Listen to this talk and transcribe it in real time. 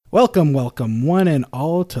Welcome, welcome, one and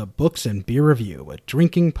all, to Books and Beer Review, a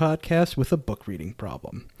drinking podcast with a book reading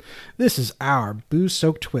problem. This is our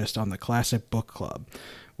booze-soaked twist on the Classic Book Club,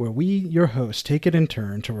 where we, your hosts, take it in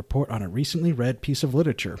turn to report on a recently read piece of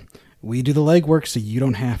literature. We do the legwork so you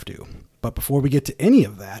don't have to. But before we get to any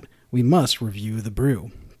of that, we must review the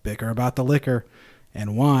brew, bicker about the liquor,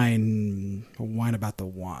 and whine about the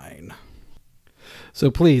wine.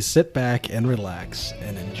 So please sit back and relax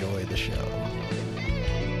and enjoy the show.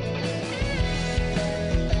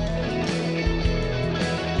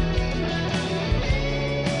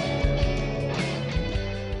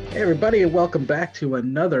 Hey everybody, and welcome back to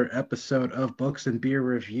another episode of Books and Beer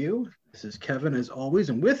Review. This is Kevin as always,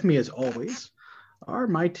 and with me as always are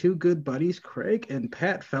my two good buddies, Craig and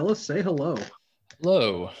Pat. Fellas, say hello.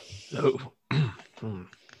 Hello. Hello.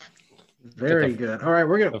 Very good. All right,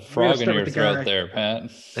 we're gonna frog start in your with the throat guy. there,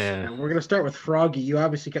 Pat. Yeah. And we're gonna start with Froggy. You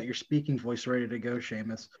obviously got your speaking voice ready to go,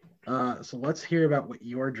 Seamus. So let's hear about what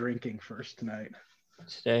you're drinking first tonight.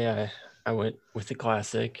 Today I went with the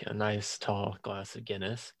classic, a nice tall glass of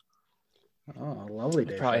Guinness. Oh, lovely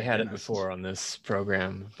day. I probably for had it Guinness. before on this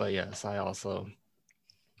program, but yes, I also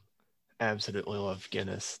absolutely love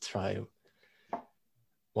Guinness. It's probably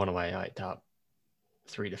one of my top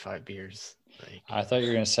 3 to 5 beers. I thought you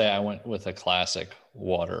were going to say I went with a classic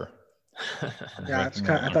water. Yeah,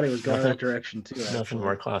 I thought he was going that direction too. Nothing actually.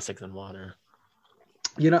 more classic than water.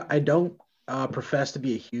 You know, I don't profess to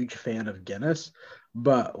be a huge fan of Guinness,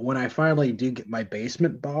 but when I finally do get my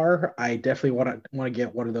basement bar, I definitely want to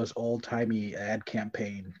get one of those old timey ad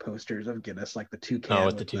campaign posters of Guinness, like the toucan. Oh,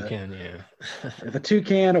 with the toucan, yeah. The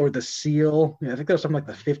toucan or the seal. Yeah, I think there's something like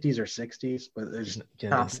the 50s or 60s, but it's top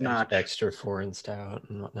Guinness notch. extra foreign stout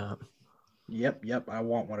and whatnot. Yep. I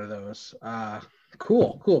want one of those.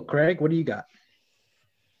 Cool. Craig, what do you got?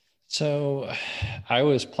 So I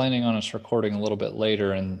was planning on us recording a little bit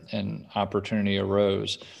later and an opportunity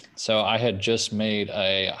arose. So I had just made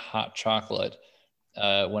a hot chocolate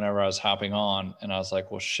whenever I was hopping on, and I was like,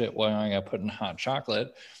 well, shit, why am I going to put in hot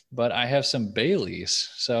chocolate? But I have some Baileys.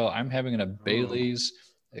 So I'm having a Baileys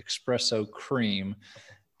espresso cream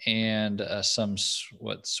and some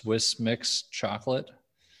Swiss mix chocolate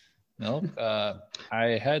milk.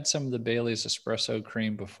 I had some of the Baileys espresso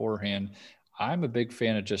cream beforehand. I'm a big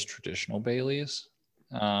fan of just traditional Baileys.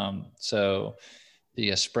 So the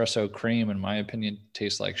espresso cream, in my opinion,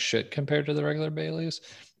 tastes like shit compared to the regular Baileys.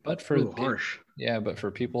 But for harsh. Yeah, but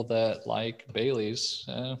for people that like Baileys,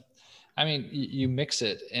 I mean, you mix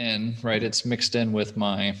it in, right? It's mixed in with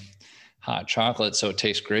my hot chocolate, so it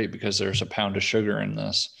tastes great because there's a pound of sugar in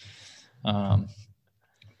this.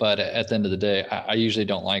 But at the end of the day, I usually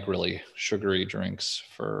don't like really sugary drinks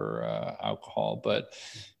for alcohol. But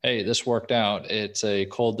hey, this worked out. It's a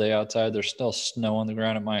cold day outside. There's still snow on the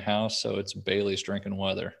ground at my house, so it's Bailey's drinking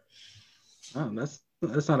weather. Oh,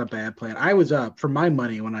 that's not a bad plan. I was for my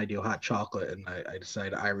money when I do hot chocolate, and I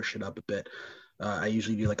decided to Irish it up a bit. I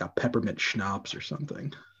usually do like a peppermint schnapps or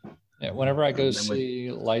something. Yeah, whenever I go see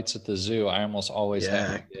lights at the zoo, I almost always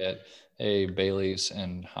have to get a Bailey's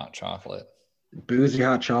and hot chocolate. Boozy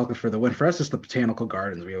hot chocolate for the win. For us, it's the Botanical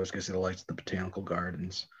Gardens. We always go see the lights at the Botanical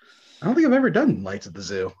Gardens. I don't think I've ever done lights at the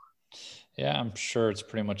zoo. Yeah, I'm sure it's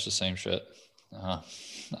pretty much the same shit,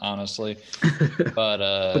 honestly. But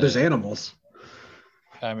there's animals.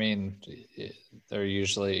 I mean, they're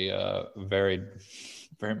usually very,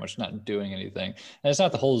 very much not doing anything. And it's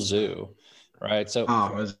not the whole zoo, right? So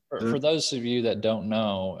for those of you that don't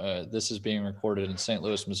know, this is being recorded in St.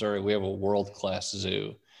 Louis, Missouri. We have a world-class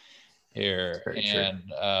zoo here, and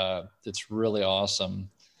it's really awesome.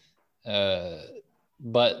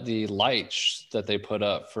 But the lights that they put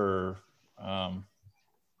up for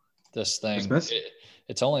this thing,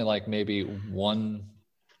 it's only like maybe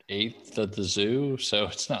 1/8 of the zoo, so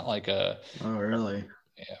it's not like a. Oh, really?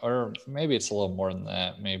 Or maybe it's a little more than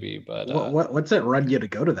that, maybe. But what's it run you to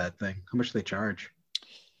go to that thing? How much do they charge?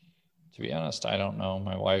 To be honest, I don't know.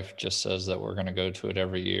 My wife just says that we're going to go to it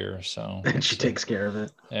every year, so and she takes care of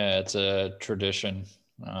it. Yeah, it's a tradition.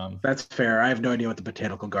 That's fair. I have no idea what the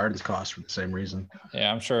Botanical Gardens cost for the same reason.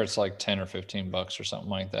 Yeah, I'm sure it's like $10 or $15 or something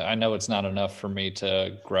like that. I know it's not enough for me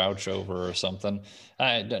to grouch over or something.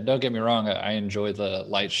 Don't get me wrong. I enjoy the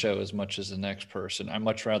light show as much as the next person. I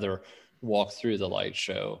much rather walk through the light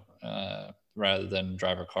show rather than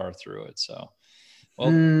drive a car through it. So,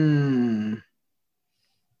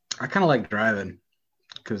 I kind of like driving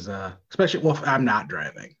because, especially if I'm not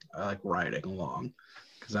driving, I like riding along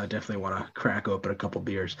because I definitely want to crack open a couple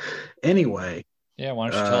beers. Anyway. Yeah,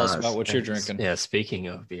 why don't you tell us about what you're drinking? Yeah, speaking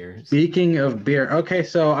of beer. Okay,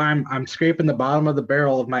 so I'm scraping the bottom of the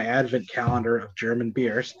barrel of my advent calendar of German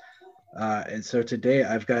beers. And so today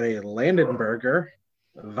I've got a Landenberger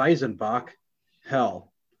Weizenbach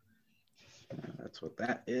Hell. That's what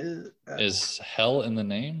that is. Is hell in the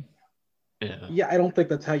name? Yeah, Yeah, I don't think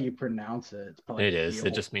that's how you pronounce it. It's probably it is. It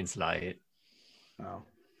Hell. just means light. Oh.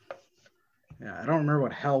 Yeah, I don't remember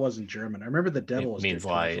what hell was in German. I remember the devil It was means Der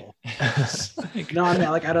light. Teufel. No, I mean,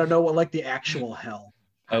 like, I don't know what, like, the actual hell.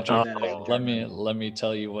 Patrick, that is in let German. me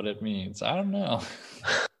tell you what it means. I don't know.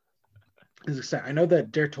 As I say, I know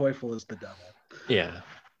that Der Teufel is the devil. Yeah.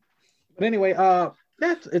 But anyway,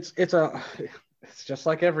 it's just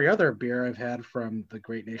like every other beer I've had from the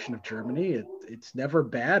great nation of Germany. It's never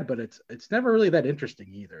bad, but it's never really that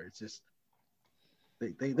interesting either. It's just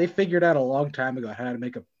they figured out a long time ago how to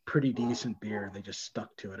make a pretty decent beer, and they just stuck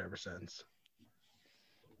to it ever since.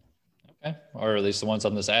 Okay, or at least the ones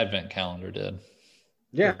on this advent calendar did.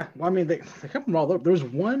 Yeah, well, I mean, they come from all over. There was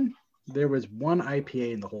one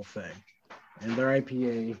IPA in the whole thing, and their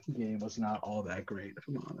IPA game was not all that great, if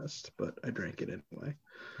I'm honest. But I drank it anyway.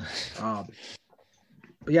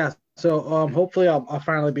 But yeah, so hopefully I'll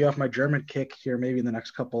finally be off my German kick here, maybe in the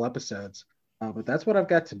next couple episodes. But that's what I've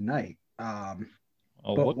got tonight.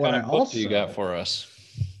 Oh, But what what kind I of book do you got also, for us?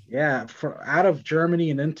 yeah, for out of Germany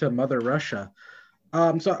and into Mother Russia.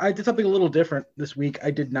 So I did something a little different this week. I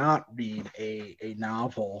did not read a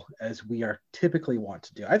novel as we are typically want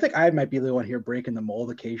to do. I think I might be the one here breaking the mold,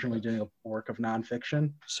 occasionally doing a work of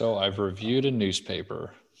nonfiction. So I've reviewed a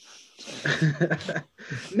newspaper.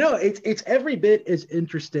 No, it's every bit as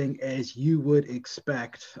interesting as you would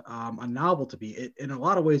expect a novel to be. In a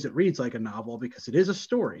lot of ways, it reads like a novel because it is a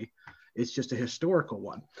story. It's just a historical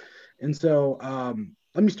one. And so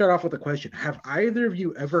let me start off with a question. Have either of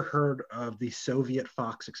you ever heard of the Soviet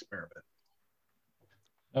Fox experiment?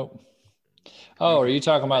 Nope. Oh, are you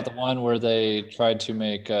talking about the one where they tried to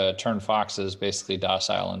make turn foxes basically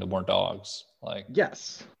docile into more dogs? Like,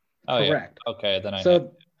 Yes, oh yeah, correct. okay, then I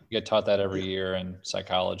So get taught that every year in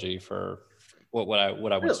psychology for what I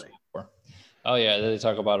went to really, school for. Oh yeah, they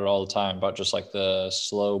talk about it all the time about just like the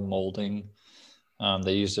slow molding.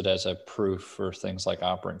 They used it as a proof for things like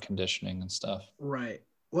operant conditioning and stuff. right.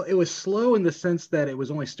 Well, it was slow in the sense that it was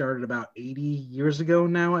only started about 80 years ago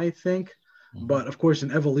now, I think. Mm-hmm. But of course,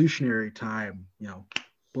 in evolutionary time,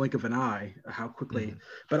 blink of an eye, how quickly. Mm-hmm.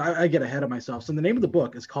 But I get ahead of myself. So the name of the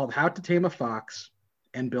book is called How to Tame a Fox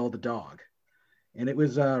and Build a Dog. And it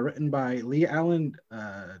was written by Lee Allen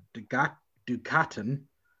Dugatten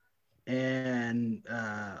and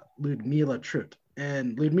Ludmila Trut.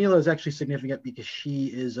 And Ludmila is actually significant because she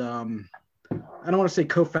is, I don't want to say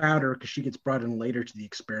co-founder because she gets brought in later to the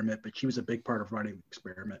experiment, but she was a big part of running the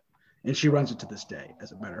experiment. And she runs it to this day,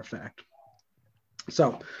 as a matter of fact.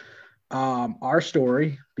 So our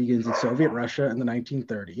story begins in Soviet Russia in the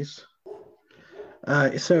 1930s.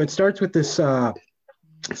 So it starts with this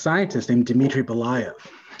scientist named Dmitry Belayev.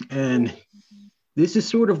 And this is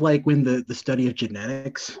sort of like when the study of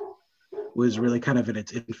genetics was really kind of in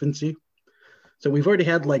its infancy. So we've already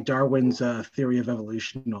had like Darwin's theory of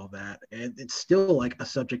evolution and all that, and it's still like a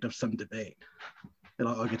subject of some debate. And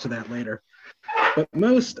I'll get to that later. But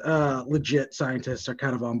most legit scientists are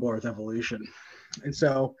kind of on board with evolution. And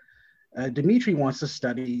so Dimitri wants to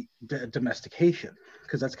study domestication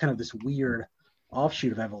because that's kind of this weird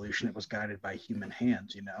offshoot of evolution that was guided by human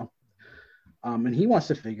hands. And he wants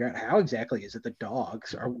to figure out how exactly is it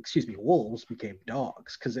that wolves became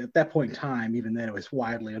dogs. Because at that point in time, even then, it was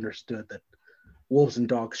widely understood that wolves and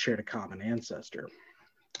dogs shared a common ancestor.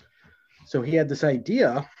 So he had this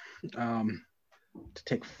idea to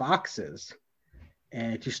take foxes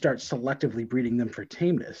and to start selectively breeding them for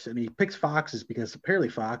tameness. And he picks foxes because apparently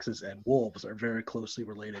foxes and wolves are very closely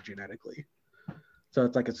related genetically.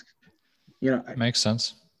 So Makes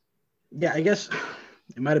sense. Yeah, I guess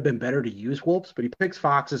it might have been better to use wolves, but he picks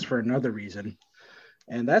foxes for another reason.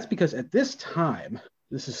 And that's because at this time,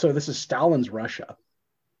 this is Stalin's Russia.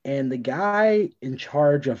 And the guy in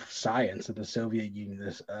charge of science of the Soviet Union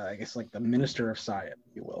is, I guess, like the minister of science,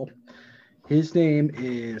 if you will. His name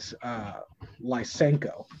is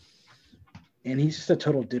Lysenko. And he's just a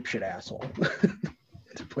total dipshit asshole,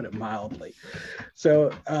 to put it mildly.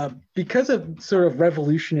 So because of sort of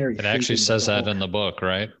revolutionary It actually says that in the book,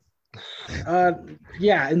 right?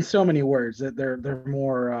 Yeah, in so many words that they're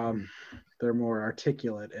more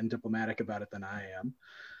articulate and diplomatic about it than I am.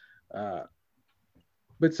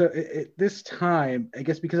 But so at this time, I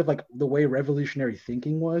guess because of like the way revolutionary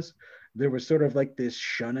thinking was, there was sort of like this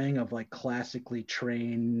shunning of like classically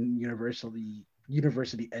trained,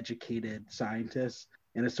 university educated scientists.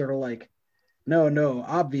 And it's sort of like, no,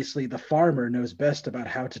 obviously the farmer knows best about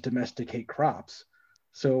how to domesticate crops.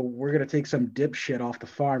 So we're going to take some dipshit off the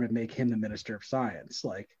farm and make him the minister of science.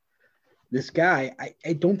 Like, this guy,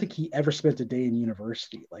 I don't think he ever spent a day in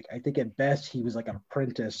university. Like, I think at best he was like an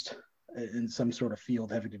apprentice in some sort of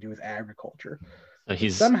field having to do with agriculture. So But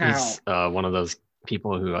he's somehow, one of those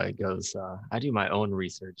people who like goes, I do my own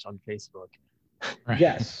research on Facebook. Right.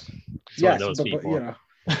 yes, It's one of yes, those but people. you know,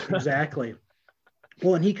 exactly.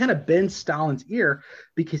 Well, and he kind of bends Stalin's ear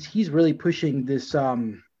because he's really pushing this.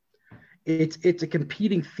 It's a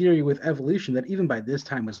competing theory with evolution that even by this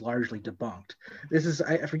time was largely debunked. This is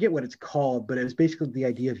I forget what it's called, but it was basically the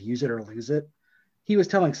idea of use it or lose it. He was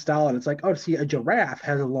telling Stalin, it's like, oh, see, a giraffe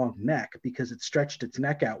has a long neck because it stretched its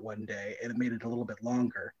neck out one day and it made it a little bit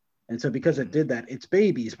longer. And so because it did that, its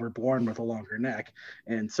babies were born with a longer neck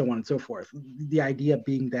and so on and so forth. The idea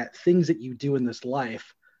being that things that you do in this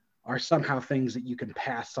life are somehow things that you can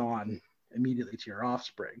pass on immediately to your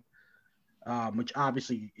offspring, which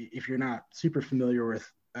obviously, if you're not super familiar with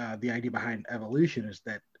the idea behind evolution, is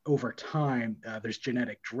that over time, there's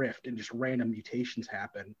genetic drift and just random mutations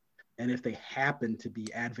happen. And if they happen to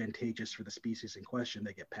be advantageous for the species in question,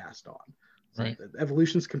 they get passed on. So Right.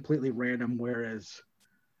 evolution is completely random, whereas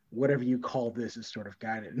whatever you call this is sort of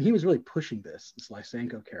guided. And he was really pushing this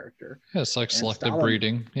Lysenko character. Yeah, it's like And selective Stalin,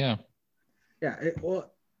 breeding. Yeah. Yeah,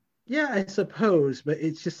 well, yeah, I suppose, but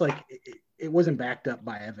it's just like it wasn't backed up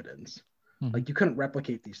by evidence. Mhm. Like you couldn't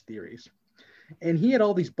replicate these theories. And he had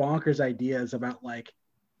all these bonkers ideas about like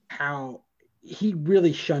how he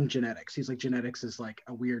really shunned genetics. He's like, genetics is like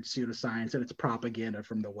a weird pseudoscience and it's propaganda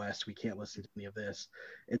from the West. We can't listen to any of this.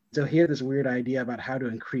 And so he had this weird idea about how to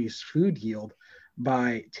increase food yield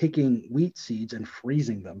by taking wheat seeds and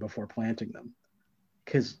freezing them before planting them.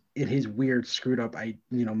 Because in his weird, screwed up,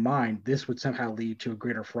 mind, this would somehow lead to a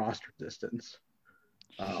greater frost resistance.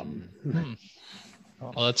 Well,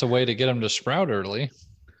 that's a way to get them to sprout early.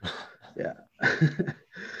 Yeah.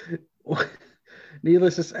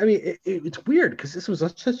 Needless to say, I mean, it's weird because this was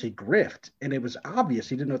such a grift, and it was obvious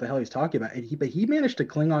he didn't know what the hell he was talking about. But he managed to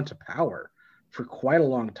cling on to power for quite a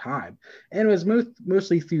long time, and it was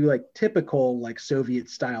mostly through like typical like Soviet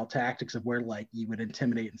style tactics of where like you would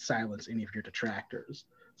intimidate and silence any of your detractors.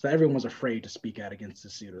 So everyone was afraid to speak out against the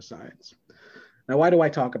pseudoscience. Now, why do I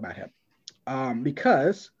talk about him?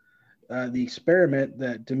 Because the experiment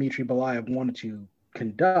that Dmitry Belayev wanted to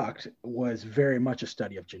conduct was very much a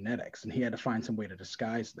study of genetics, and he had to find some way to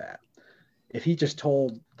disguise that. If he just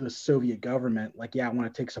told the Soviet government, like, yeah, I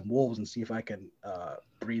want to take some wolves and see if I can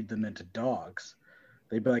breed them into dogs,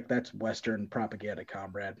 they'd be like, that's Western propaganda,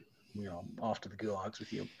 comrade. Off to the gulags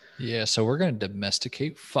with you. Yeah, so we're going to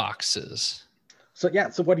domesticate foxes. So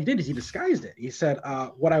what he did is he disguised it. He said,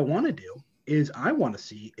 what I want to do is I want to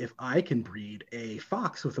see if I can breed a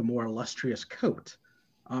fox with a more illustrious coat.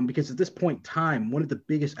 Because at this point in time, one of the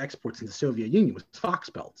biggest exports in the Soviet Union was fox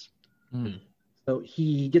pelts. So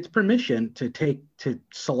he gets permission to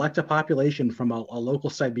select a population from a local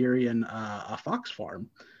Siberian fox farm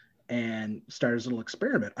and start his little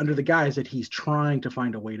experiment under the guise that he's trying to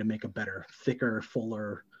find a way to make a better, thicker,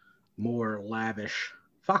 fuller, more lavish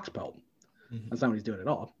fox pelt. That's not what he's doing at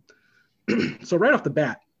all. So right off the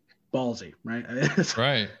bat, ballsy, right?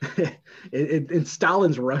 Right. In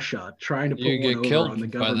Stalin's Russia, trying to put one over on the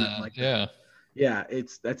government like that. Yeah,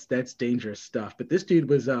 that's dangerous stuff. But this dude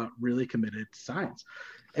was really committed to science,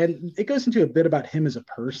 and it goes into a bit about him as a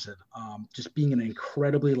person, just being an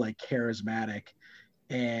incredibly like charismatic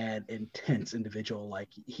and intense individual. Like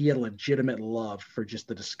he had a legitimate love for just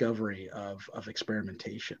the discovery of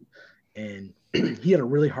experimentation, and he had a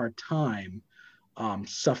really hard time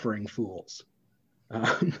suffering fools.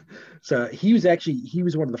 So he was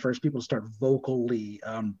one of the first people to start vocally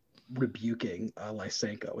rebuking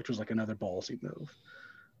Lysenko, which was like another ballsy move.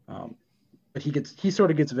 But he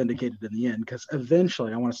sort of gets vindicated in the end because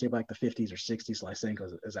eventually, I want to say by like the 50s or 60s,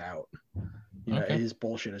 Lysenko is out. His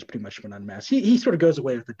bullshit has pretty much been unmasked. He sort of goes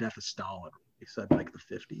away with the death of Stalin. He said like the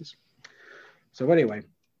 50s. So anyway,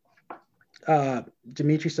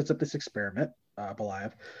 Dmitry sets up this experiment,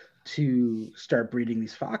 Belayev, to start breeding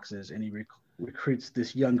these foxes, and he recruits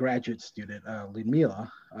this young graduate student, Lyudmila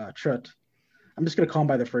Trut. I'm just going to call him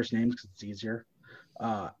by their first names because it's easier,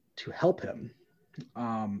 to help him.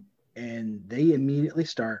 And they immediately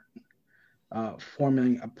start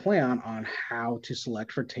forming a plan on how to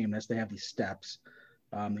select for tameness. They have these steps,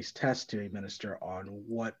 these tests to administer on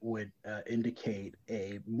what would indicate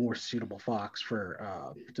a more suitable fox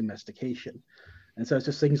for domestication. And so it's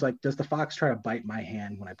just things like, does the fox try to bite my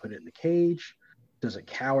hand when I put it in the cage? Does it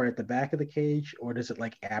cower at the back of the cage, or does it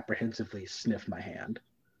like apprehensively sniff my hand?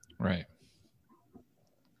 Right.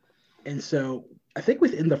 And so I think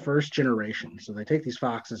within the first generation, so they take these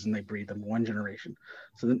foxes and they breed them one generation.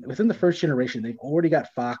 So then within the first generation, they've already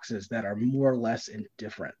got foxes that are more or less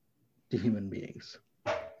indifferent to human beings,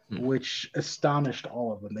 which astonished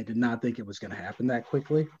all of them. They did not think it was going to happen that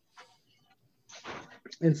quickly.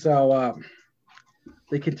 And so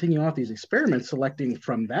they continue on these experiments, selecting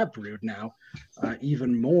from that brood now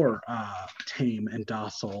even more tame and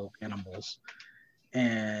docile animals.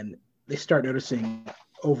 And they start noticing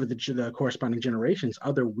over the corresponding generations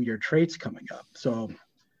other weird traits coming up. So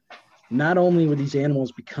not only were these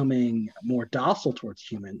animals becoming more docile towards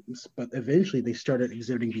humans, but eventually they started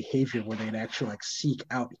exhibiting behavior where they'd actually like seek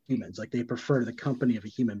out humans. Like they prefer the company of a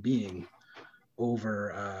human being over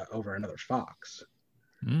another fox.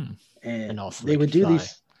 And also they would do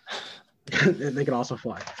these. They could also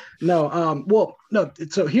fly. No, no.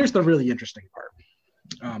 So here's the really interesting part.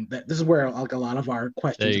 This is where a lot of our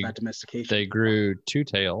questions about domestication. They grew two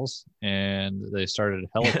tails and they started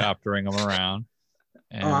helicoptering them around.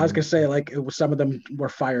 And I was gonna say, like, some of them were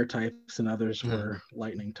fire types and others were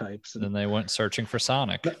lightning types. And then they went searching for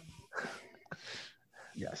Sonic.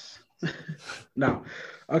 Yes. No.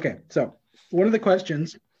 Okay. So one of the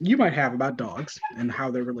questions you might have about dogs and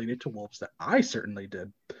how they're related to wolves that I certainly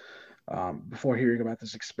did before hearing about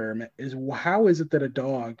this experiment is, how is it that a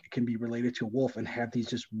dog can be related to a wolf and have these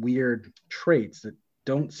just weird traits that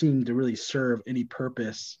don't seem to really serve any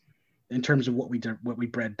purpose in terms of what we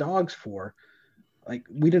bred dogs for? Like,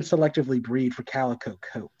 we didn't selectively breed for calico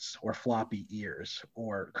coats or floppy ears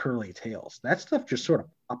or curly tails. That stuff just sort of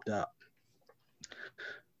popped up.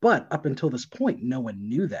 But up until this point, no one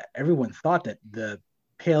knew that. Everyone thought that the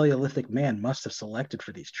Paleolithic man must have selected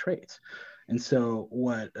for these traits. And so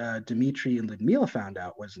what Dimitri and Ludmila found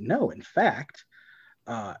out was, no, in fact,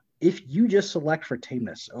 if you just select for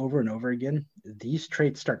tameness over and over again, these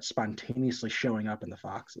traits start spontaneously showing up in the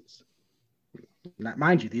foxes. Now,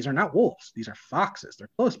 mind you, these are not wolves. These are foxes. They're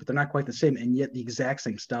close, but they're not quite the same. And yet the exact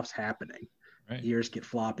same stuff's happening. Right. Ears get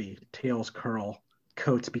floppy, tails curl,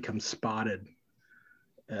 coats become spotted.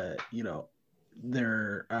 They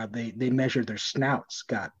measured their snouts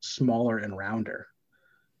got smaller and rounder.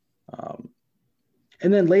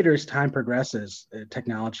 And then later, as time progresses,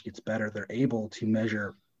 technology gets better. They're able to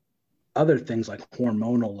measure other things like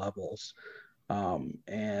hormonal levels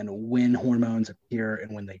and when hormones appear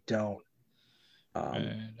and when they don't.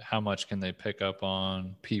 And how much can they pick up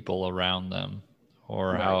on people around them,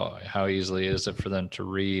 or right. how easily is it for them to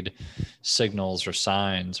read signals or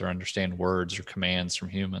signs or understand words or commands from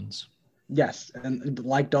humans? Yes, and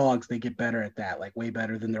like dogs, they get better at that, like way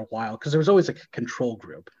better than their wild, because there was always a control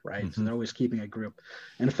group, right? Mm-hmm. So they're always keeping a group.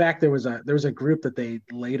 And in fact, there was a group that they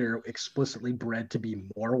later explicitly bred to be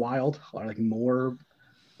more wild, or like more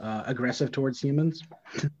aggressive towards humans.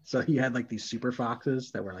 So you had like these super foxes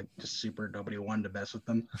that were like just super, nobody wanted to mess with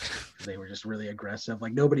them. They were just really aggressive.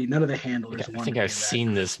 Like none of the handlers I think I've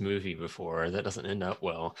seen this movie before. That doesn't end up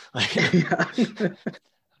well. I thought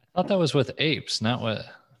that was with apes, not with...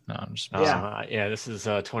 No, I'm just... yeah, this is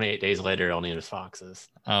 28 Days Later, only as foxes.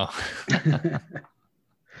 Oh.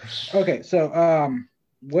 Okay, so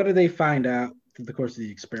what do they find out through the course of the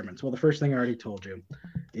experiments? Well, the first thing I already told you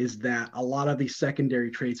is that a lot of these secondary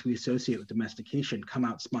traits we associate with domestication come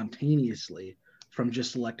out spontaneously from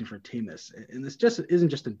just selecting for tameness. And this just isn't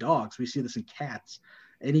just in dogs. We see this in cats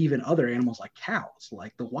and even other animals like cows.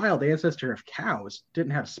 Like the wild ancestor of cows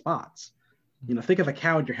didn't have spots. You know, think of a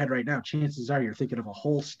cow in your head right now. Chances are you're thinking of a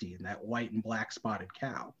Holstein, that white and black spotted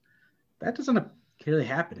cow. That doesn't really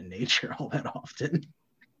happen in nature all that often.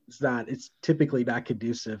 It's typically not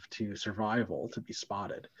conducive to survival to be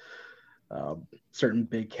spotted. Certain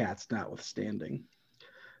big cats notwithstanding.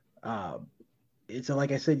 So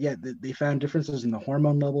like I said, yeah, they found differences in the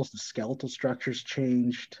hormone levels, the skeletal structures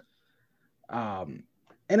changed.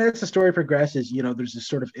 And as the story progresses, you know, there's this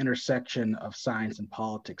sort of intersection of science and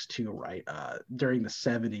politics too, right? During the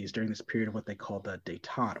 70s, during this period of what they call the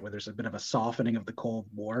détente, where there's a bit of a softening of the Cold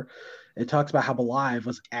War, it talks about how Blythe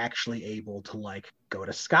was actually able to like go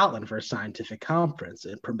to Scotland for a scientific conference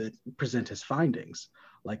and present his findings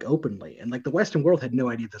like openly. And like the Western world had no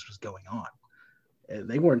idea this was going on.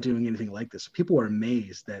 They weren't doing anything like this. People were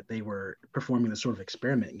amazed that they were performing this sort of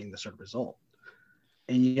experiment and getting this sort of result.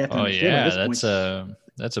 And you have to understand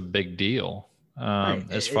that's a big deal right.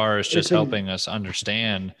 As far as just helping us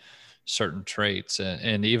understand certain traits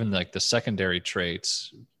and even like the secondary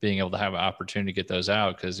traits, being able to have an opportunity to get those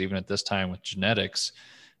out. Because even at this time with genetics,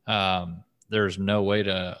 there's no way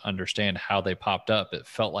to understand how they popped up. It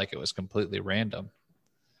felt like it was completely random.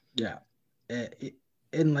 Yeah.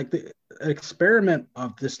 And like the experiment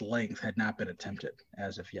of this length had not been attempted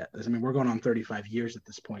as of yet. I mean, we're going on 35 years at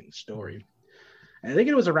this point in the story. And I think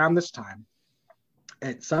it was around this time,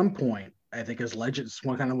 at some point, I think is legend. It's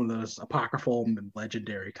one of those apocryphal and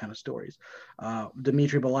legendary kind of stories.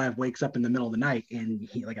 Dmitry Belayev wakes up in the middle of the night and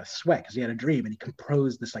he like a sweat because he had a dream, and he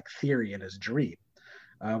composed this like theory in his dream.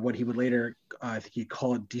 What he would later, I think he'd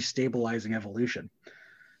call it destabilizing evolution.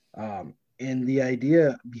 And the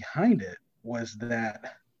idea behind it was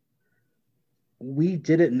that we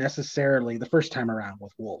didn't necessarily, the first time around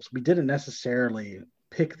with wolves, we didn't necessarily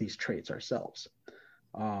pick these traits ourselves.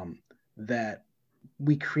 That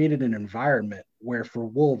we created an environment where for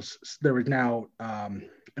wolves, there was now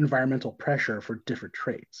environmental pressure for different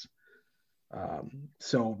traits.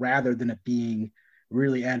 So rather than it being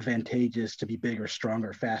really advantageous to be bigger,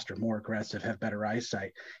 stronger, faster, more aggressive, have better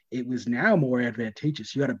eyesight, it was now more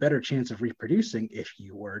advantageous. You had a better chance of reproducing if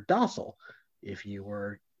you were docile, if you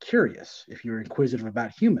were curious, if you were inquisitive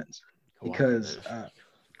about humans. Because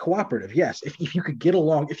cooperative, yes. If you could get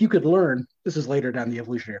along, if you could learn, this is later down the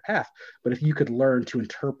evolutionary path, but if you could learn to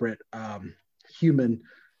interpret human,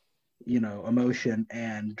 emotion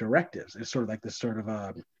and directives, it's sort of like this sort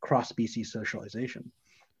of cross-species socialization.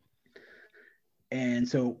 And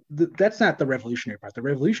so that's not the revolutionary part. The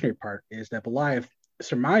revolutionary part is that Belayev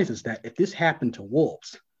surmises that if this happened to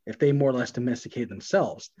wolves, if they more or less domesticated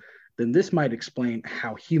themselves, then this might explain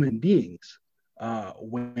how human beings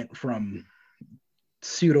went from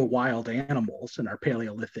pseudo wild animals in our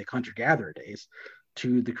Paleolithic hunter-gatherer days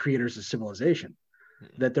to the creators of civilization.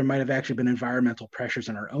 That there might have actually been environmental pressures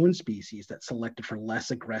in our own species that selected for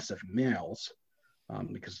less aggressive males,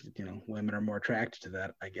 because women are more attracted to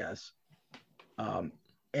that, I guess. And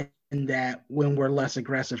that when we're less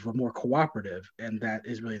aggressive, we're more cooperative, and that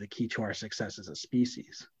is really the key to our success as a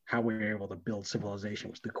species. How we're able to build civilization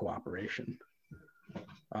was through cooperation.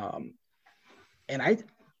 And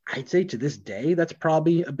I'd say to this day, that's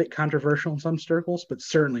probably a bit controversial in some circles, but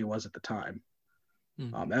certainly was at the time.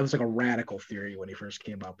 That was like a radical theory when he first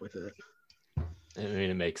came up with it. I mean,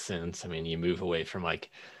 it makes sense. I mean, you move away from like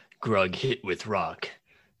Grug hit with rock.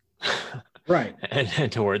 Right.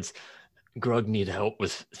 and towards Grug need help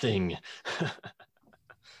with thing.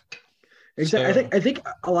 Exactly. So, I think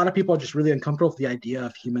a lot of people are just really uncomfortable with the idea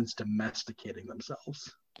of humans domesticating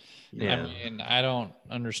themselves. Yeah. I mean, I don't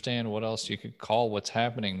understand what else you could call what's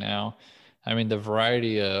happening now. I mean, the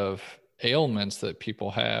variety of ailments that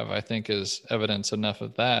people have, I think, is evidence enough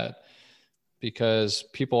of that, because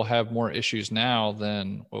people have more issues now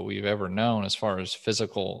than what we've ever known as far as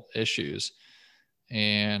physical issues.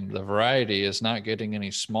 And the variety is not getting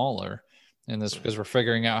any smaller. And that's because we're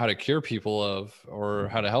figuring out how to cure people of, or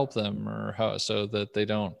how to help them, or how, so that they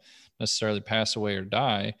don't necessarily pass away or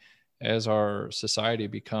die. As our society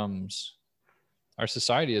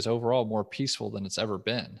is overall more peaceful than it's ever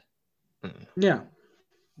been. Yeah.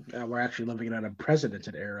 We're actually living in an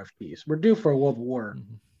unprecedented era of peace. We're due for a world war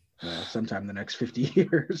sometime in the next 50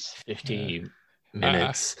 years. 50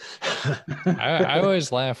 minutes. I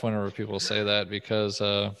always laugh whenever people say that, because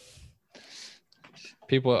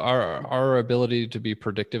people, our ability to be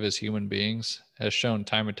predictive as human beings has shown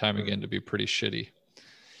time and time again to be pretty shitty.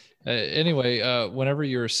 Anyway, whenever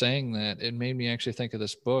you were saying that, it made me actually think of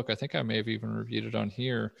this book. I think I may have even reviewed it on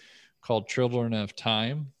here, called Children of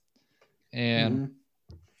Time. And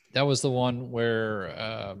that was the one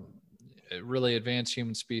where really advanced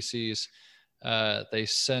human species, they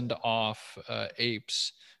send off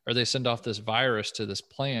apes, or they send off this virus to this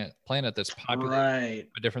planet that's populated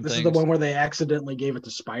with different things. This is the one where they accidentally gave it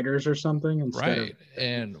to spiders or something instead. Right.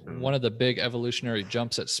 And one of the big evolutionary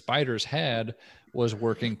jumps that spiders had was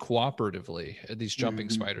working cooperatively. These jumping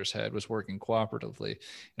spiders was working cooperatively.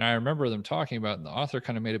 And I remember them talking about it, and the author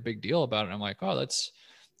kind of made a big deal about it. And I'm like, oh, that's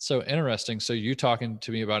so interesting. So you talking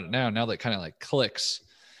to me about it now that kind of like clicks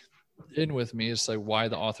in with me. It's like why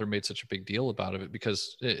the author made such a big deal about it,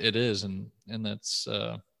 because it is. And that's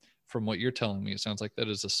from what you're telling me, it sounds like that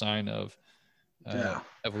is a sign of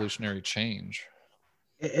evolutionary change.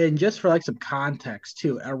 And just for like some context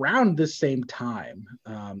too, around this same time,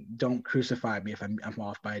 don't crucify me if I'm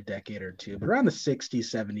off by a decade or two, but around the 60s,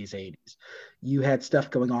 70s, 80s, you had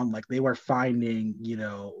stuff going on. Like they were finding,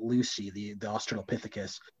 Lucy, the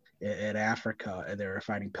Australopithecus in Africa, and they were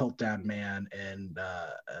finding Piltdown Man and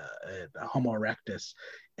Homo erectus.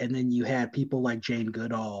 And then you had people like Jane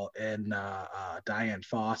Goodall and Diane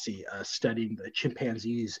Fossey studying the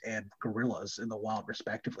chimpanzees and gorillas in the wild,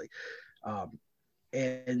 respectively.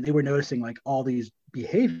 And they were noticing like all these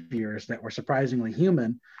behaviors that were surprisingly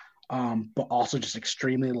human, but also just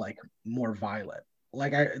extremely like more violent.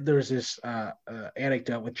 Like there's this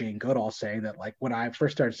anecdote with Jane Goodall saying that like when I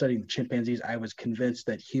first started studying the chimpanzees, I was convinced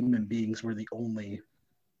that human beings were the only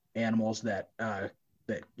animals that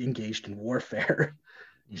engaged in warfare.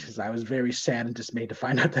 Because I was very sad and dismayed to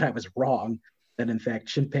find out that I was wrong, that in fact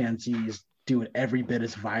chimpanzees do it every bit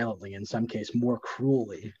as violently, in some case more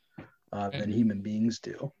cruelly than human beings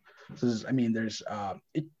do. So I mean, there's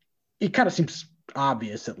it kind of seems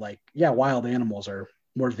obvious that, like, yeah, wild animals are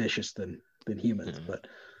more vicious than humans, but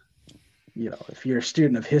you know, if you're a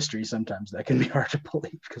student of history, sometimes that can be hard to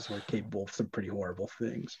believe because we're capable of some pretty horrible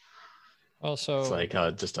things. Also, it's like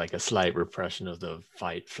just like a slight repression of the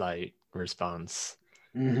fight flight response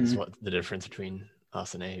is what the difference between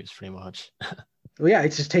us and apes, pretty much. Well, yeah,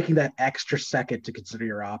 it's just taking that extra second to consider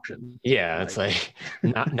your option. Yeah, it's like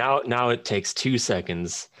now it takes 2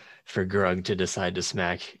 seconds for Grug to decide to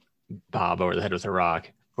smack Bob over the head with a rock,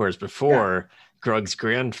 whereas before Grug's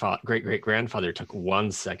great grandfather took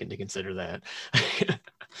 1 second to consider that.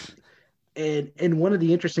 And one of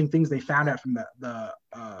the interesting things they found out from the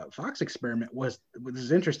fox experiment was, what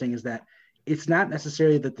is interesting is that it's not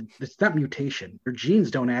necessarily that it's not mutation. Their genes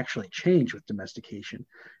don't actually change with domestication.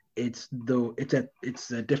 It's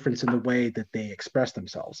a difference in the way that they express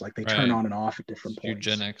themselves. Like they turn on and off at different points.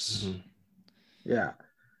 Eugenics. Mm-hmm. Yeah.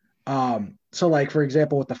 So like, for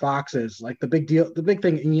example, with the foxes, like the big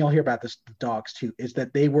thing, and you'll hear about this with dogs too, is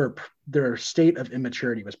that their state of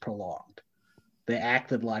immaturity was prolonged. They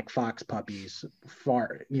acted like fox puppies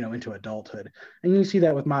far, into adulthood. And you see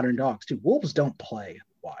that with modern dogs too. Wolves don't play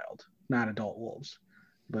wild, not adult wolves.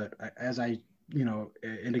 But as I,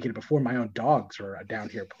 indicated before, my own dogs were down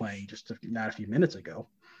here playing not a few minutes ago.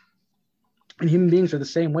 And human beings are the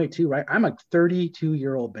same way too, right? I'm a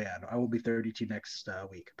 32-year-old man. I will be 32 next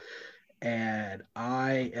week. And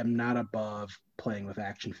I am not above playing with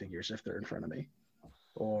action figures if they're in front of me,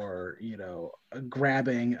 or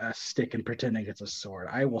grabbing a stick and pretending it's a sword.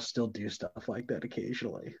 I will still do stuff like that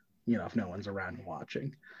occasionally, if no one's around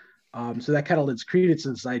watching. So that kind of lends credence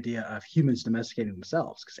to this idea of humans domesticating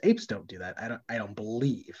themselves, because apes don't do that. I don't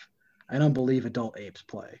believe adult apes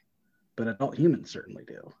play, but adult humans certainly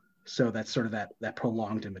do. So that's sort of that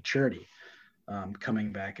prolonged immaturity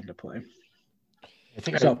coming back into play. I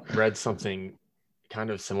think I read something kind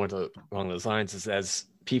of similar along those lines, is as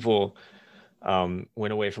people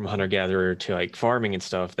went away from hunter-gatherer to like farming and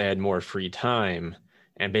stuff, they had more free time,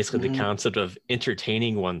 and basically the concept of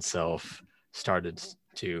entertaining oneself started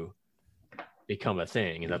to become a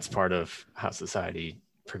thing, and that's part of how society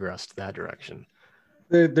progressed that direction.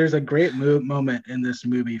 There's a great moment in this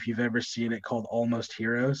movie, if you've ever seen it, called Almost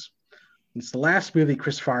Heroes. It's the last movie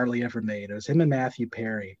Chris Farley ever made. It was him and Matthew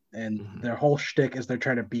Perry, and their whole shtick is they're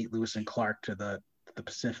trying to beat Lewis and Clark to the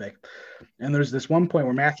Pacific. And there's this one point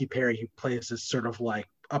where Matthew Perry, who plays this sort of like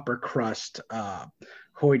upper crust,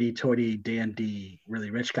 hoity-toity, dandy, really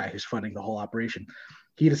rich guy who's funding the whole operation,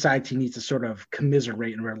 he decides he needs to sort of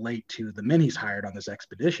commiserate and relate to the men he's hired on this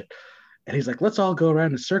expedition. And he's like, let's all go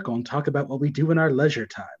around in a circle and talk about what we do in our leisure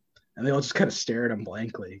time. And they all just kind of stare at him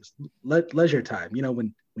blankly. Leisure time,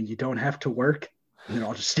 when you don't have to work. And they're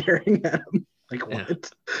all just staring at him like, what?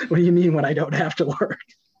 Yeah. What do you mean when I don't have to work?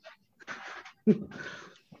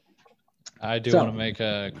 I do want to make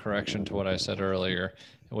a correction to what I said earlier.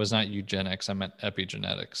 It was not eugenics. I meant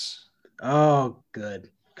epigenetics. Oh,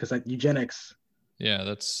 good. Because eugenics. Yeah,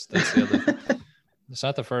 that's the other. It's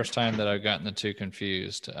not the first time that I've gotten the two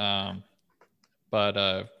confused. But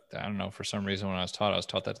I don't know, for some reason when I was taught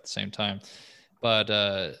that at the same time.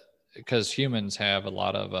 But because humans have a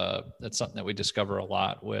lot of, that's something that we discover a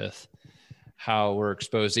lot with how we're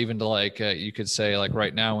exposed, even to like, you could say like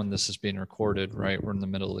right now when this is being recorded, right, we're in the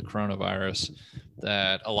middle of the coronavirus,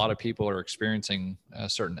 that a lot of people are experiencing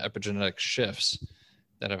certain epigenetic shifts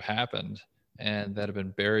that have happened and that have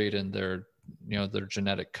been buried in their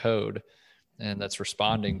genetic code. And that's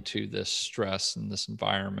responding to this stress and this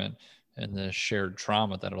environment and the shared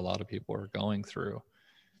trauma that a lot of people are going through.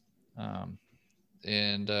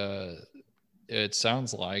 It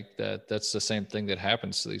sounds like that's the same thing that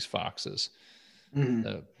happens to these foxes.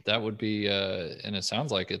 Mm-hmm. That would be, and it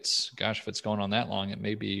sounds like if it's going on that long, it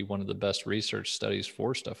may be one of the best research studies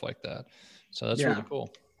for stuff like that. So that's really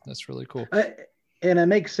cool. That's really cool. And it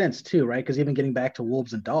makes sense too, right? Because even getting back to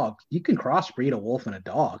wolves and dogs, you can crossbreed a wolf and a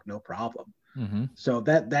dog, no problem. Mm-hmm. So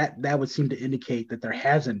that would seem to indicate that there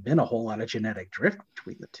hasn't been a whole lot of genetic drift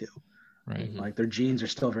between the two. Right. Like their genes are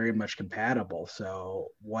still very much compatible. So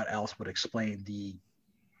what else would explain the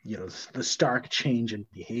stark change in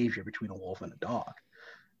behavior between a wolf and a dog?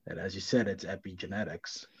 And as you said, it's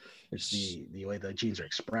epigenetics. It's the way the genes are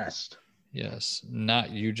expressed. Yes,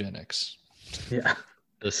 not eugenics. Yeah.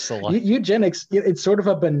 Eugenics, it's sort of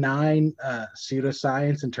a benign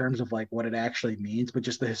pseudoscience in terms of like what it actually means, but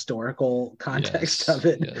just the historical context of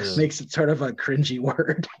it makes it sort of a cringy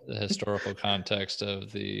word. The historical context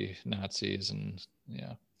of the Nazis and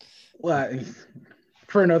Well,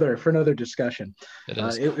 for another discussion.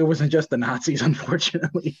 It wasn't just the Nazis,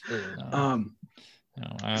 unfortunately. No.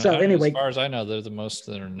 Anyway, as far as I know, they're the most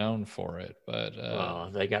that are known for it. But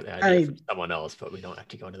they got the idea from someone else, but we don't have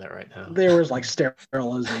to go into that right now. There was like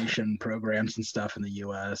sterilization programs and stuff in the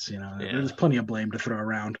U.S. There's plenty of blame to throw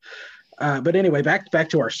around. But anyway, back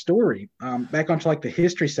to our story. Back onto like the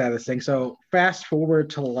history side of this thing. So fast forward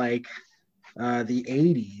to like the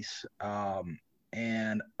 80s.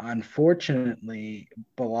 And unfortunately,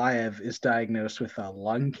 Belayev is diagnosed with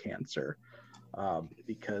lung cancer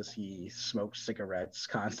because he smoked cigarettes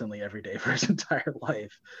constantly every day for his entire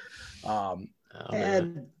life.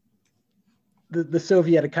 And the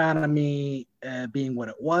Soviet economy being what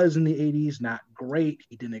it was in the 80s, not great.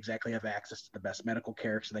 He didn't exactly have access to the best medical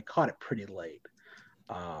care, so they caught it pretty late.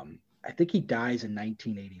 I think he dies in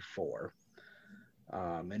 1984.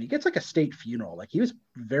 And he gets like a state funeral. Like he was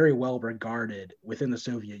very well regarded within the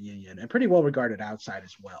Soviet Union and pretty well regarded outside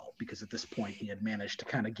as well, because at this point he had managed to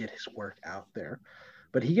kind of get his work out there.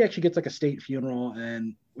 But he actually gets like a state funeral,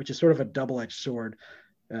 and which is sort of a double-edged sword,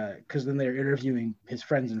 because then they're interviewing his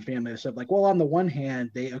friends and family. They said like, well, on the one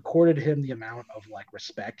hand, they accorded him the amount of like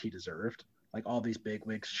respect he deserved. Like all these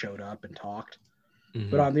bigwigs showed up and talked. Mm-hmm.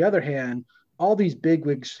 But on the other hand, all these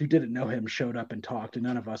bigwigs who didn't know him showed up and talked, and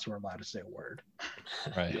none of us were allowed to say a word.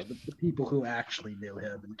 Right. The people who actually knew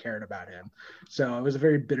him and cared about him. So it was a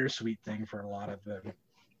very bittersweet thing for a lot of them.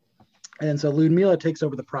 And so Ludmila takes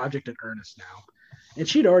over the project in earnest now. And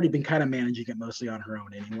she'd already been kind of managing it mostly on her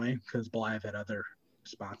own anyway, because Belayev had other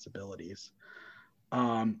responsibilities.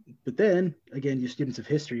 But then, again, you students of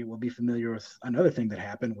history will be familiar with another thing that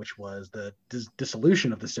happened, which was the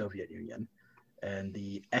dissolution of the Soviet Union and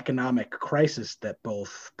the economic crisis that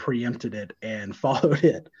both preempted it and followed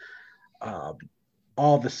it.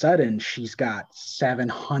 All of a sudden, she's got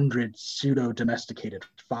 700 pseudo-domesticated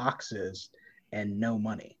foxes and no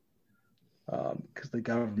money because the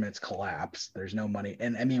government's collapsed. There's no money.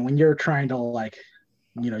 And I mean, when you're trying to like,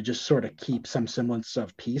 just sort of keep some semblance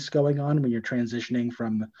of peace going on when you're transitioning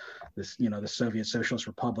from this, the Soviet Socialist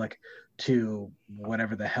Republic to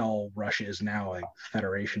whatever the hell Russia is now, like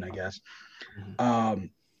Federation, I guess.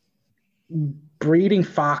 Breeding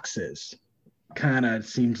foxes kind of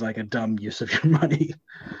seems like a dumb use of your money.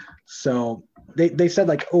 So they said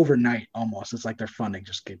like overnight almost, it's like their funding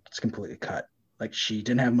just gets completely cut. Like she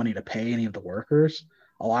didn't have money to pay any of the workers.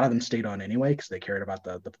 A lot of them stayed on anyway because they cared about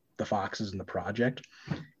the foxes and the project.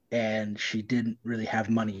 And she didn't really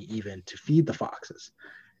have money even to feed the foxes.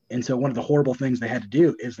 And so one of the horrible things they had to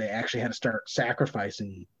do is they actually had to start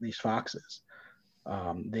sacrificing these foxes.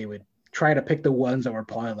 They would try to pick the ones that were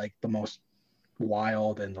probably like the most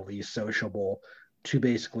wild and the least sociable to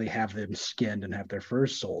basically have them skinned and have their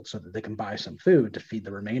furs sold so that they can buy some food to feed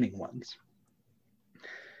the remaining ones.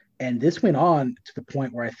 And this went on to the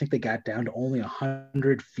point where I think they got down to only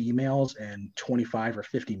 100 females and 25 or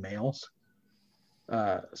 50 males.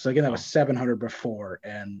 So again, that was 700 before.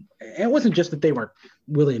 And it wasn't just that they were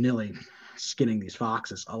willy-nilly skinning these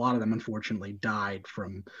foxes. A lot of them, unfortunately, died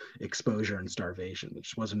from exposure and starvation. There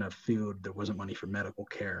just wasn't enough food. There wasn't money for medical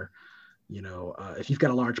care. If you've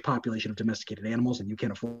got a large population of domesticated animals and you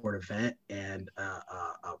can't afford a vet and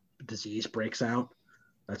a disease breaks out,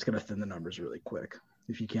 that's going to thin the numbers really quick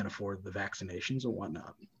if you can't afford the vaccinations or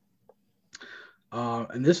whatnot.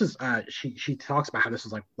 And this is, she talks about how this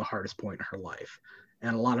is like the hardest point in her life.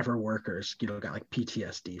 And a lot of her workers, got like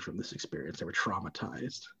PTSD from this experience. They were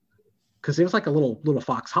traumatized because it was like a little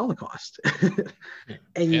fox holocaust.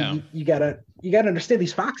 And you gotta understand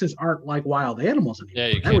these foxes aren't like wild animals anymore.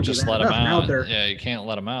 Yeah, you can't just let them out. Yeah, you can't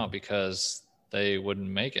let them out because they wouldn't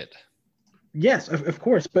make it. Yes, of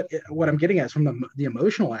course. But what I'm getting at is from the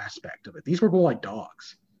emotional aspect of it. These were more like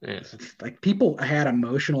dogs. Yes. Like people had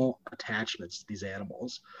emotional attachments to these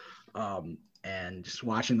animals. And just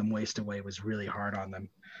watching them waste away was really hard on them.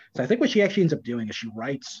 So I think what she actually ends up doing is she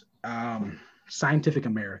writes Scientific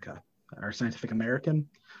America or Scientific American,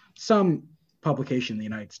 some publication in the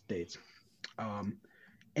United States.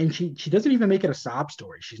 And she doesn't even make it a sob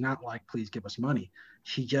story. She's not like, please give us money.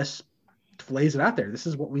 She just lays it out there. This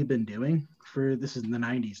is what we've been doing this is in the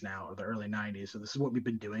 90s now, or the early 90s. So this is what we've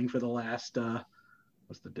been doing for the last,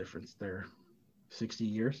 what's the difference there? 60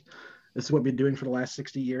 years. This is what we've been doing for the last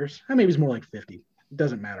 60 years. Maybe it's more like 50. It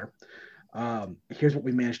doesn't matter. Here's what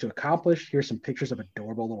we managed to accomplish. Here's some pictures of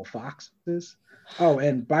adorable little foxes. Oh,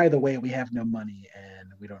 and by the way, we have no money and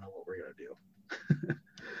we don't know what we're going to do.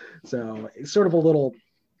 So it's sort of a little,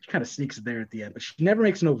 she kind of sneaks it there at the end, but she never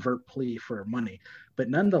makes an overt plea for money. But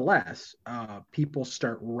nonetheless, people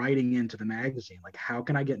start writing into the magazine, like, how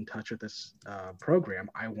can I get in touch with this program?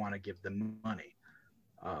 I want to give them money.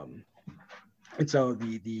 And so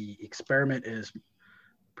the experiment is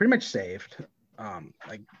pretty much saved.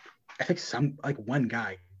 Like, I think one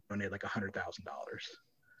guy donated like $100,000.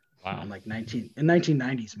 Wow. In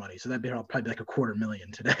 1990s money, so that'd be probably like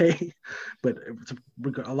 $250,000 today, but it's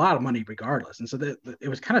a lot of money regardless. And so it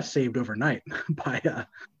was kind of saved overnight by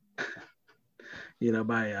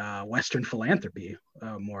Western philanthropy,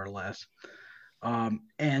 more or less.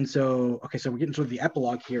 And so we're getting sort of the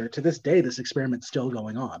epilogue here. To this day, this experiment's still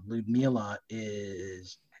going on. Ludmila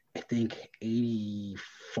is, I think,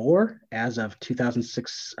 84 as of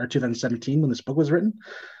 2006 or 2017 when this book was written.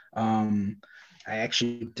 I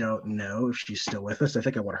actually don't know if she's still with us. I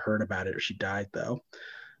think I would have heard about it if she died, though.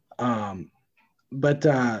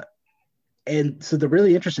 And so the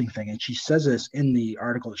really interesting thing, and she says this in the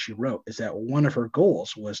article that she wrote, is that one of her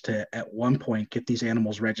goals was to, at one point, get these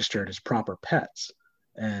animals registered as proper pets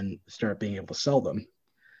and start being able to sell them.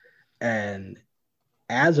 And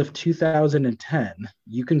as of 2010,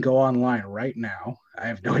 you can go online right now. I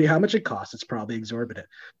have no idea how much it costs. It's probably exorbitant,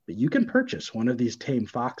 but you can purchase one of these tame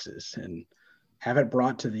foxes and have it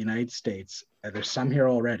brought to the United States. There's some here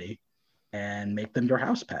already, and make them your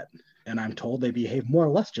house pet. And I'm told they behave more or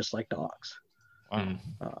less just like dogs. Wow.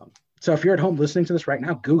 So if you're at home listening to this right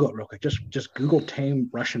now, Google it real quick. Just Google tame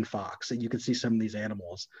Russian fox, and you can see some of these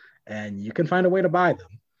animals, and you can find a way to buy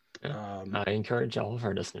them. Yeah. I encourage all of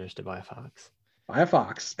our listeners to buy a fox. Buy a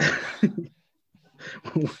fox.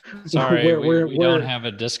 Sorry, we don't have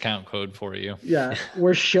a discount code for you. Yeah,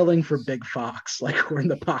 we're shilling for Big Fox, like we're in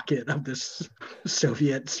the pocket of this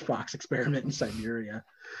Soviet fox experiment in Siberia.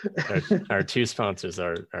 Our two sponsors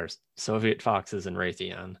are Soviet Foxes and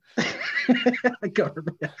Raytheon.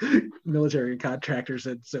 Government, military contractors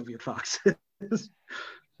and Soviet foxes.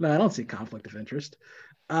 No, I don't see conflict of interest.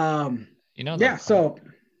 The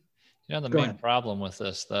main problem with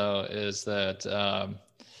this, though, is that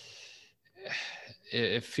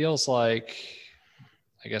it feels like,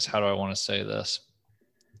 I guess, how do I want to say this?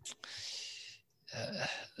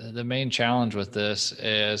 The main challenge with this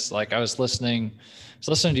is, like, I was listening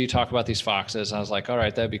to you talk about these foxes. And I was like, all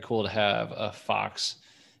right, that'd be cool to have a fox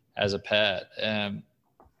as a pet.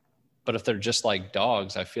 But if they're just like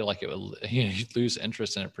dogs, I feel like it would, you'd lose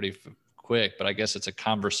interest in it pretty quick. But I guess it's a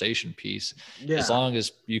conversation piece. Yeah. As long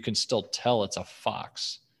as you can still tell it's a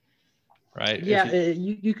fox, right? Yeah,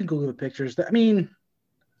 you can Google the pictures. I mean,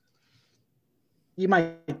 you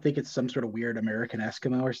might think it's some sort of weird American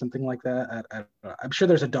Eskimo or something like that. I'm sure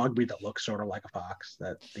there's a dog breed that looks sort of like a fox.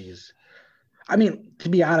 I mean, to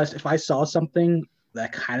be honest, if I saw something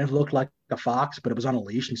that kind of looked like a fox, but it was on a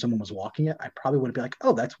leash and someone was walking it, I probably would be like,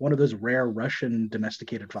 oh, that's one of those rare Russian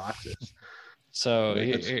domesticated foxes. So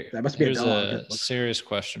that must be here's a serious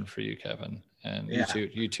question for you, Kevin, and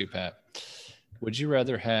you too, Pat. Would you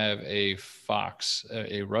rather have a fox,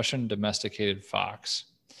 a Russian domesticated fox,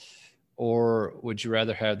 or would you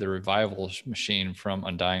rather have the revival machine from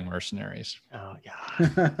Undying Mercenaries? Oh,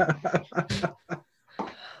 God.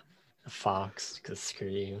 A fox, because screw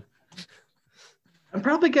you. I'm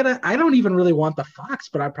probably I don't even really want the fox,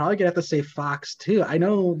 but I'm probably gonna have to say fox too. I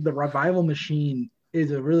know the revival machine is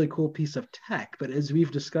a really cool piece of tech, but as we've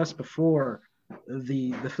discussed before,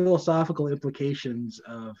 the philosophical implications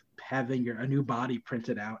of having a new body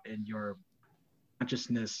printed out and your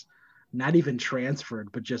consciousness not even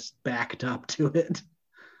transferred, but just backed up to it.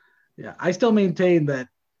 Yeah, I still maintain that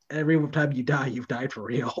every time you die, you've died for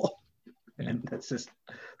real. And that's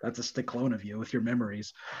a stick clone of you with your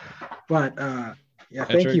memories. But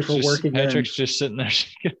thank you for working. Patrick's just sitting there.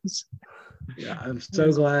 Yeah, I'm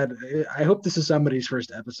so glad. I hope this is somebody's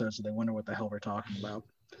first episode, so they wonder what the hell we're talking about.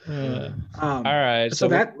 All right. So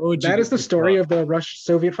that is the story of the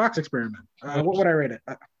Soviet fox experiment. What would I rate it?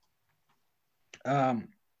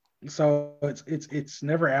 So it's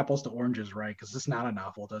never apples to oranges, right? Because it's not a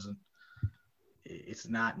novel. It's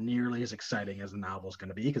not nearly as exciting as a novel is going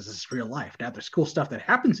to be because this is real life. Now, there's cool stuff that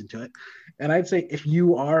happens into it. And I'd say if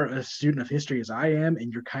you are a student of history as I am,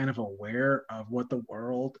 and you're kind of aware of what the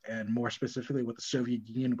world, and more specifically what the Soviet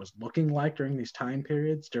Union was looking like during these time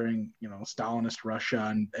periods, during, Stalinist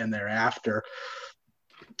Russia and thereafter,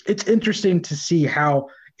 it's interesting to see how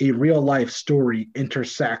a real life story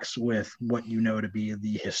intersects with what you know to be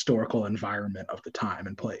the historical environment of the time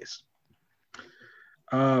and place.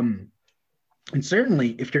 And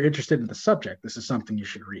certainly, if you're interested in the subject, this is something you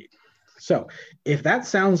should read. So if that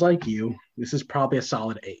sounds like you, this is probably a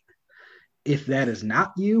solid 8. If that is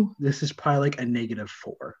not you, this is probably like a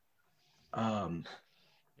 -4.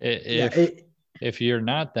 If you're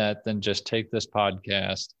not that, then just take this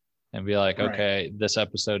podcast and be like, okay, this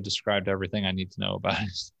episode described everything I need to know about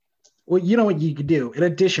it. Well, you know what you could do? In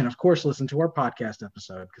addition, of course, listen to our podcast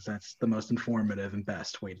episode because that's the most informative and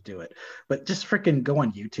best way to do it. But just freaking go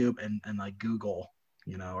on YouTube and like Google,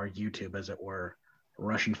 or YouTube as it were,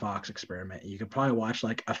 Russian Fox experiment. You could probably watch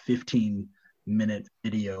like a 15-minute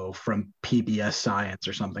video from PBS Science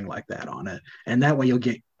or something like that on it. And that way you'll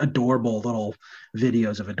get adorable little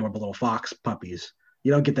videos of adorable little fox puppies.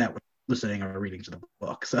 You don't get that with listening or reading to the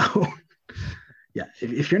book. So yeah,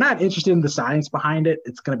 if you're not interested in the science behind it,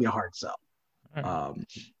 it's going to be a hard sell. All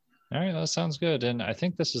right, that sounds good. And I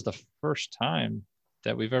think this is the first time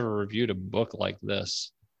that we've ever reviewed a book like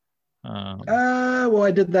this. Well,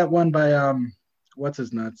 I did that one by what's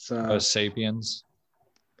his nuts? Sapiens.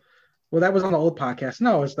 Well, that was on the old podcast.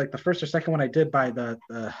 No, it's like the first or second one I did by the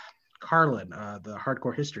Carlin, the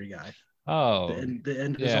hardcore history guy. Oh, the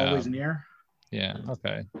end is always near. Yeah.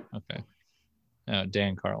 Okay.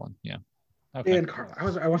 Dan Carlin. Yeah. Okay. Dan Carlin.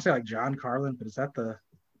 I want to say like John Carlin, but is that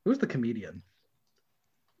who's the comedian?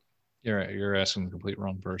 You're asking the complete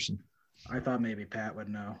wrong person. I thought maybe Pat would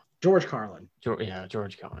know. George Carlin.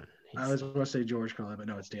 George Carlin. I was going to say George Carlin, but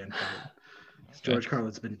no, it's Dan Carlin. Okay. George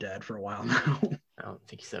Carlin's been dead for a while now. I don't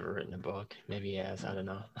think he's ever written a book. Maybe he has. I don't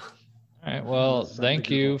know. All right. Well, thank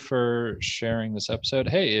you for sharing this episode.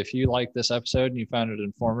 Hey, if you like this episode and you found it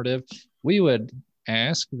informative, we would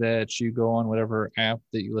ask that you go on whatever app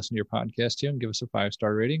that you listen to your podcast to and give us a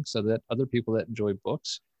 5-star rating so that other people that enjoy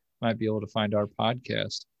books might be able to find our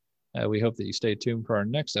podcast. We hope that you stay tuned for our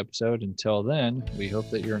next episode. Until then, we hope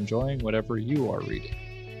that you're enjoying whatever you are reading.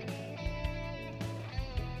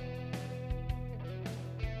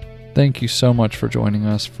 Thank you so much for joining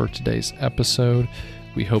us for today's episode.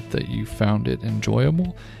 We hope that you found it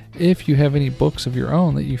enjoyable. If you have any books of your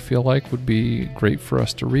own that you feel like would be great for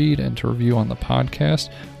us to read and to review on the podcast,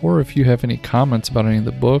 or if you have any comments about any of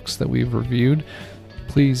the books that we've reviewed,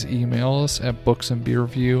 please email us at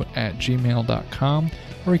booksandbeerreview@gmail.com,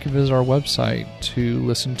 or you can visit our website to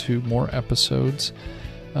listen to more episodes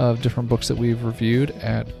of different books that we've reviewed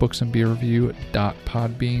at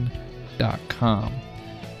booksandbeerreview.podbean.com.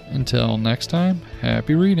 Until next time,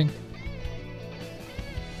 happy reading.